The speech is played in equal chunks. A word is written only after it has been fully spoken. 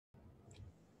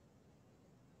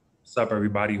What's up,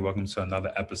 everybody? Welcome to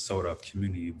another episode of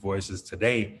Community Voices.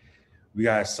 Today, we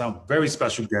got some very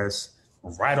special guests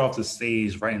right off the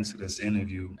stage, right into this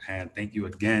interview. And thank you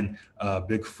again,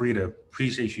 Big Freedia.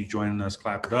 Appreciate you joining us.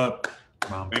 Clap it up.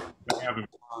 Thank you for having me.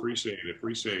 Appreciate it.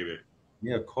 Appreciate it.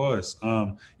 Yeah, of course.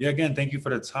 Again, thank you for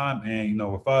the time. And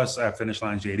with us at Finish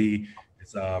Line JD,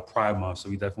 it's Pride Month, so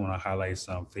we definitely want to highlight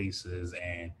some faces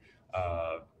and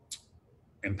uh,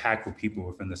 impactful people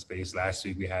within the space. Last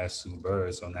week we had Sue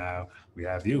Bird, so now we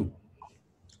have you.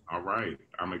 All right.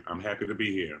 I'm happy to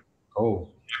be here.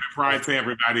 Cool. Happy Pride to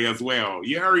everybody as well.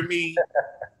 You heard me.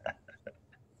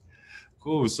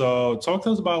 Cool. So talk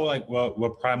to us about like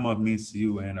what Pride Month means to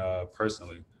you and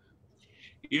personally.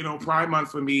 Pride Month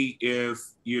for me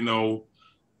is,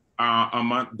 a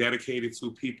month dedicated to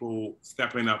people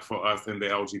stepping up for us in the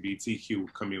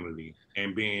LGBTQ community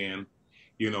and being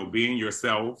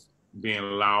yourself, being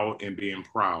loud and being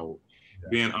proud,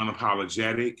 being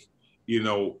unapologetic,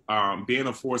 being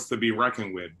a force to be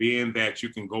reckoned with, being that you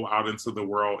can go out into the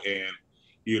world and,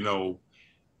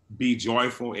 be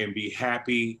joyful and be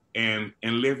happy and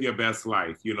live your best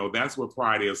life. That's what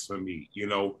pride is for me,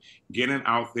 getting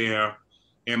out there.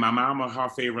 And my mama, her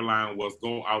favorite line was,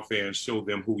 go out there and show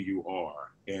them who you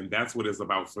are. And that's what it's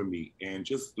about for me. And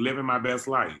just living my best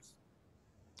life.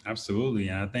 Absolutely.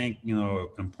 And I think,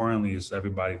 importantly is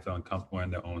everybody feeling comfortable in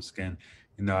their own skin.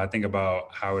 I think about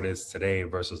how it is today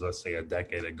versus let's say a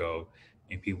decade ago,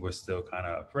 and people were still kind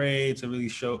of afraid to really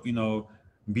show,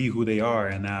 be who they are.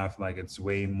 And now I feel like it's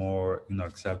way more,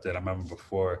 accepted. I remember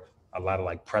before a lot of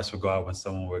like press would go out when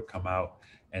someone would come out.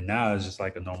 And now it's just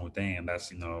like a normal thing. And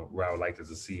that's, where I would like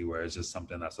to see where it's just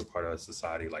something that's a part of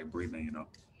society, like breathing.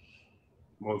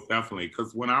 Most definitely.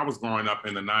 Because when I was growing up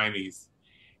in the 90s,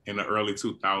 in the early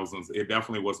 2000s, it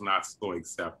definitely was not so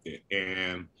accepted.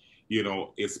 And,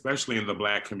 especially in the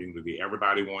Black community,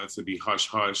 everybody wanted to be hush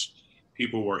hush.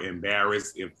 People were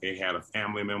embarrassed if they had a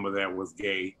family member that was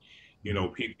gay.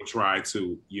 People tried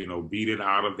to, beat it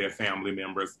out of their family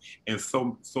members and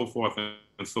so forth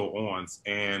and so on.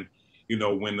 And,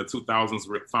 when the 2000s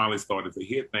finally started to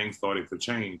hit, things started to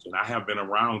change. And I have been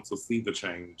around to see the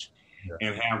change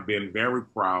and have been very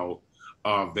proud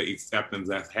of the acceptance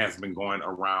that has been going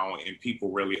around and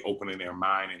people really opening their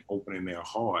mind and opening their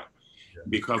heart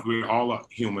because we're all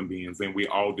human beings and we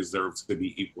all deserve to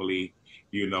be equally,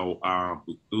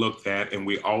 looked at, and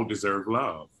we all deserve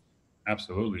love.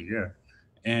 Absolutely. Yeah.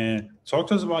 And talk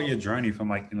to us about your journey from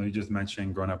like, you just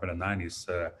mentioned growing up in the 90s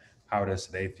to how it is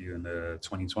today for you in the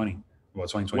 2020, well,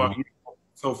 2021. Well,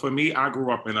 so for me, I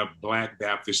grew up in a Black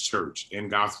Baptist church in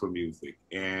gospel music,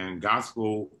 and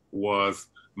gospel was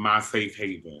my safe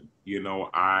haven.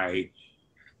 I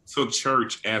took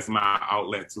church as my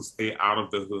outlet to stay out of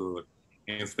the hood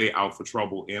and stay out for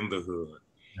trouble in the hood.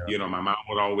 Yeah. My mom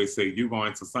would always say, you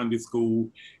going to Sunday school,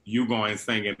 you going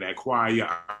sing in that choir,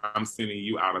 I'm sending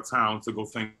you out of town to go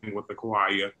sing with the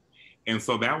choir. And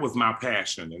so that was my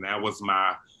passion, and that was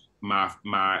my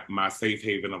safe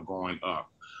haven of growing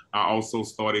up. I also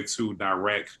started to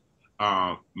direct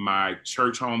my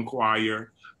church home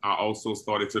choir. I also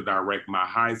started to direct my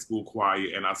high school choir,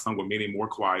 and I sung with many more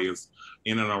choirs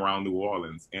in and around New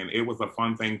Orleans. And it was a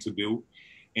fun thing to do.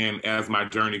 And as my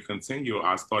journey continued,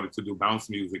 I started to do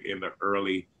bounce music in the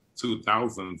early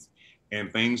 2000s,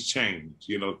 and things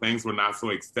changed. Things were not so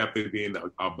accepted being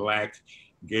a Black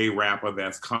gay rapper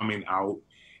that's coming out,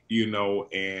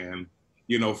 and,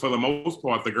 for the most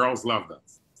part, the girls loved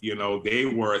us. They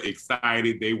were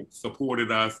excited, they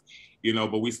supported us,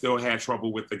 but we still had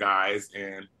trouble with the guys.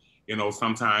 And,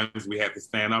 sometimes we had to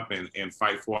stand up and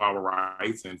fight for our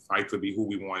rights and fight to be who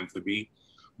we wanted to be.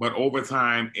 But over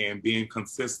time and being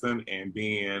consistent and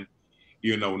being,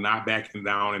 not backing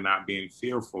down and not being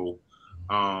fearful,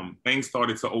 things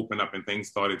started to open up and things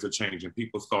started to change. And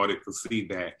people started to see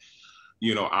that,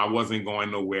 I wasn't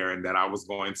going nowhere and that I was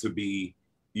going to be,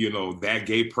 that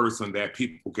gay person that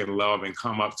people can love and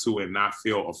come up to and not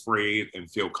feel afraid and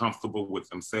feel comfortable with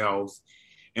themselves.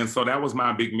 And so that was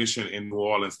my big mission in New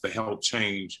Orleans, to help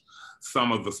change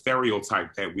some of the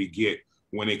stereotype that we get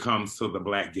when it comes to the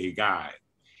Black gay guy.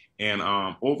 And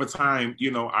over time,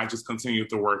 I just continued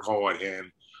to work hard,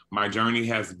 and my journey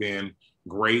has been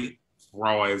great as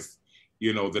far as,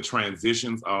 the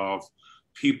transitions of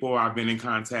people I've been in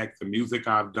contact, the music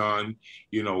I've done,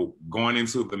 going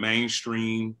into the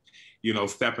mainstream,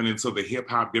 stepping into the hip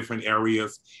hop different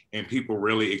areas, and people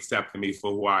really accepting me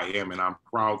for who I am. And I'm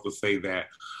proud to say that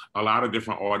a lot of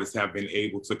different artists have been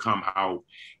able to come out,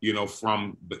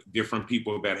 from the different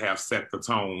people that have set the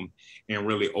tone and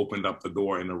really opened up the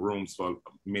door in the rooms for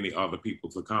many other people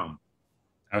to come.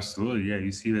 Absolutely. Yeah.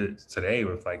 You see that today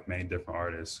with like many different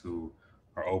artists who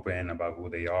are open about who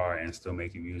they are and still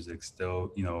making music,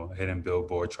 still, hitting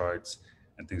Billboard charts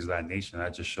and things of that nature.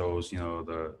 That just shows,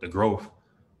 the growth,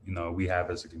 we have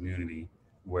as a community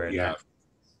where now,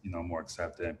 Yeah. more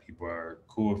accepted and people are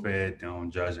cool with it. They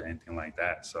don't judge or anything like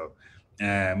that. So,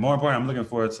 and more important, I'm looking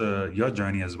forward to your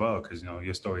journey as well because,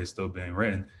 your story is still being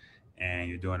written and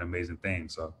you're doing amazing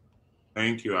things. So,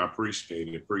 Thank you. I appreciate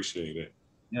it. Appreciate it.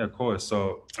 yeah, of course.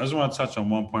 So I just want to touch on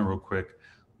one point real quick.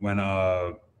 When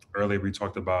earlier we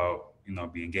talked about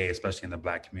being gay, especially in the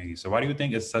Black community. So why do you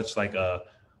think it's such like a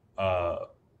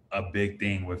a big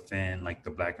thing within like the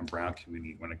Black and Brown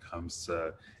community when it comes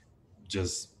to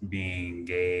just being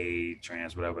gay,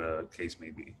 trans, whatever the case may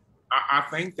be? I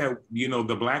think that,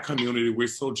 the Black community, we're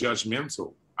so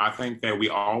judgmental. I think that we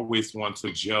always want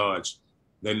to judge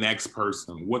the next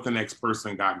person, what the next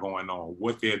person got going on,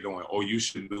 what they're doing. Oh, you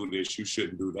should do this, you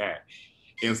shouldn't do that.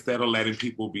 Instead of letting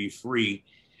people be free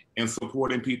and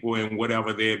supporting people in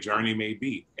whatever their journey may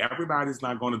be. Everybody's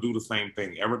not going to do the same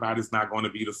thing. Everybody's not going to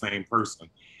be the same person.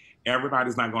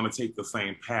 Everybody's not going to take the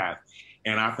same path.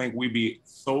 And I think we be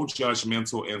so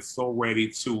judgmental and so ready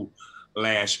to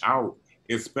lash out,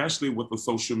 especially with the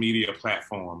social media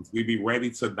platforms. We be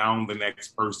ready to down the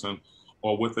next person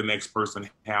or what the next person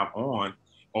have on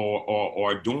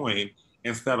or doing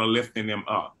instead of lifting them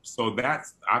up. So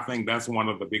I think that's one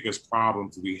of the biggest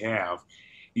problems we have,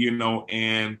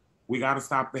 and we got to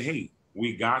stop the hate.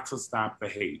 We got to stop the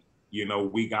hate.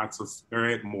 We got to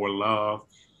spread more love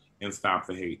and stop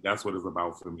the hate. That's what it's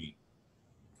about for me.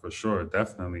 For sure,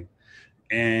 definitely.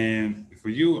 And for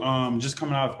you, just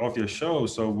coming off your show,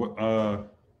 so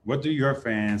what do your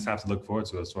fans have to look forward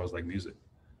to as far as like music?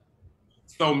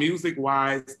 So music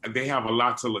wise, they have a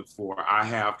lot to look for. I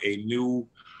have a new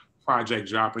project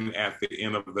dropping at the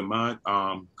end of the month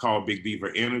called Big Diva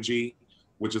Energy,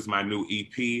 which is my new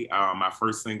EP. My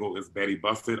first single is Betty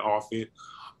Busted off it.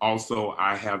 Also,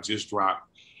 I have just dropped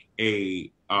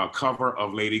a cover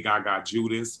of Lady Gaga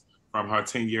Judas from her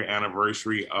 10-year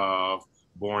anniversary of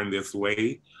Born This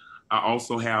Way. I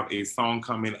also have a song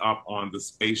coming up on the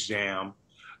Space Jam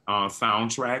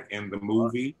soundtrack and the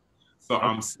movie. So Oh,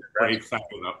 I'm super congrats. excited.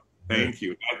 Yeah, Thank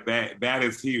you. That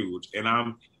is huge, and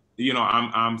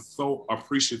I'm so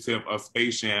appreciative of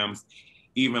Space Jams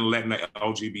even letting the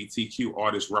LGBTQ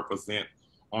artists represent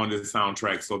on this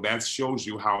soundtrack. So that shows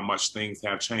you how much things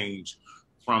have changed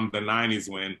from the 90s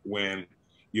when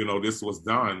this was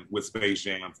done with Space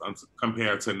Jams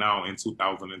compared to now in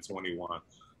 2021.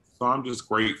 So I'm just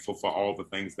grateful for all the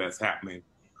things that's happening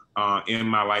in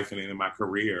my life and in my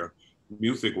career,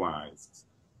 music wise.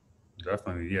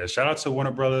 definitely. Yeah, shout out to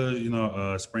Warner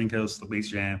Brothers, Spring Hill Space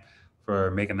Jam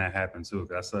for making that happen too.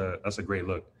 That's a great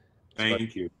look, especially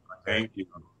Thank you. like Thank you.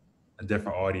 a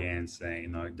different audience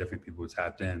and different people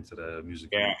tapped into the music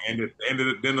Yeah,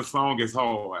 community. then the song is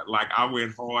hard. Like I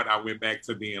went hard. I went back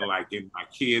to being like in my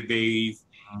kid days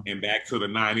and back to the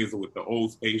 90s with the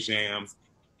old Space Jams.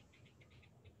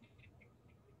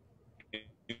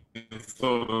 And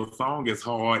so the song is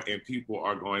hard and people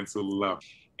are going to love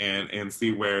it and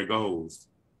see where it goes.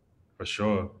 For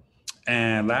sure.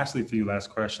 And lastly, for you, last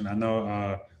question. I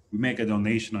know we make a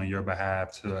donation on your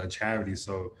behalf to a charity.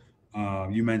 So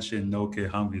you mentioned No Kid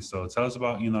Hungry. So tell us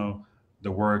about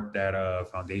the work that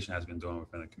foundation has been doing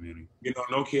within the community.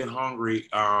 No Kid Hungry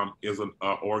is an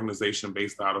organization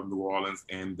based out of New Orleans,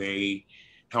 and they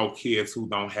help kids who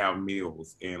don't have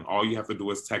meals. And all you have to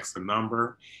do is text a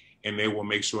number, and they will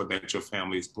make sure that your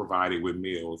family is provided with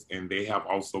meals. And they have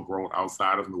also grown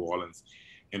outside of New Orleans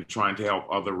and trying to help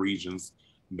other regions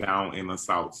down in the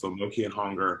South. So No Kid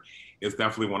Hunger is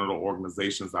definitely one of the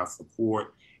organizations I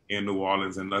support in New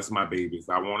Orleans, and that's my babies.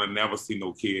 I want to never see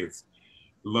no kids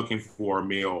looking for a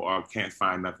meal or can't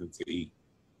find nothing to eat.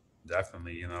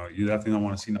 Definitely, you definitely don't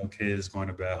want to see no kids going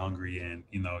to bed hungry and,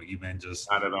 even just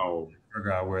Not at all.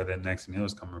 figure out where their next meal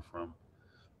is coming from.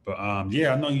 But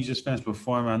yeah, I know you just finished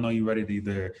performing. I know you're ready to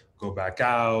either go back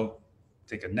out,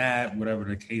 take a nap, whatever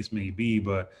the case may be.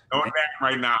 But Going back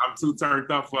right now, I'm too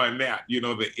turned up for a nap.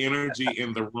 The energy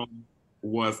in the room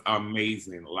was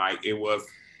amazing. Like it was,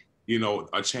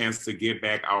 a chance to get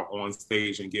back out on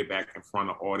stage and get back in front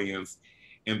of audience.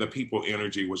 And the people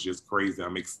energy was just crazy.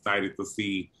 I'm excited to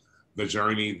see the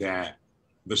journey that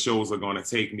the shows are going to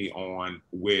take me on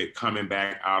with coming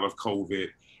back out of COVID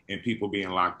and people being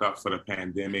locked up for the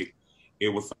pandemic. It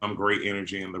was some great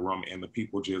energy in the room, and the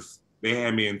people they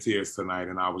had me in tears tonight,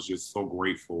 and I was just so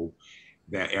grateful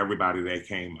that everybody that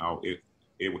came out,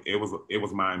 it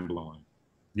was mind blowing.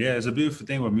 yeah, it's a beautiful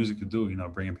thing what music could do,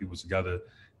 bringing people together.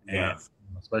 And Yes,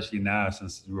 especially now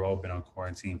since we've all been on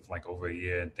quarantine for like over a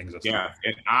year and things are starting. yes,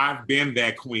 and I've been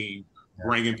that queen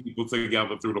bringing people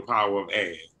together through the power of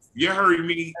ads. You heard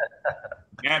me?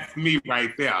 That's me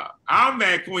right there. I'm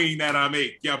that queen that I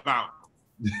make you bounce.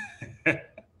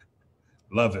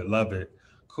 Love it, love it.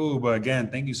 Cool, but again,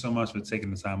 thank you so much for taking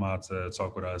the time out to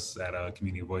talk with us at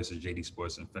Community Voices, JD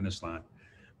Sports and Finish Line.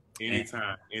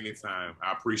 Anytime, anytime.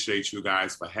 I appreciate you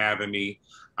guys for having me.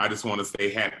 I just want to say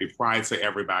happy Pride to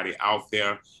everybody out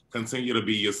there. Continue to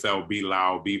be yourself, be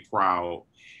loud, be proud,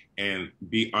 and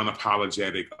be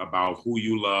unapologetic about who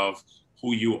you love,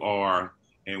 who you are,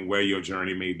 and where your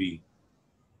journey may be.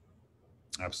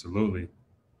 Absolutely.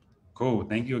 Cool.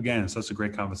 Thank you again. Such a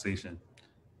great conversation.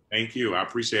 Thank you. I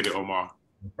appreciate it, Omar.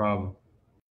 No problem.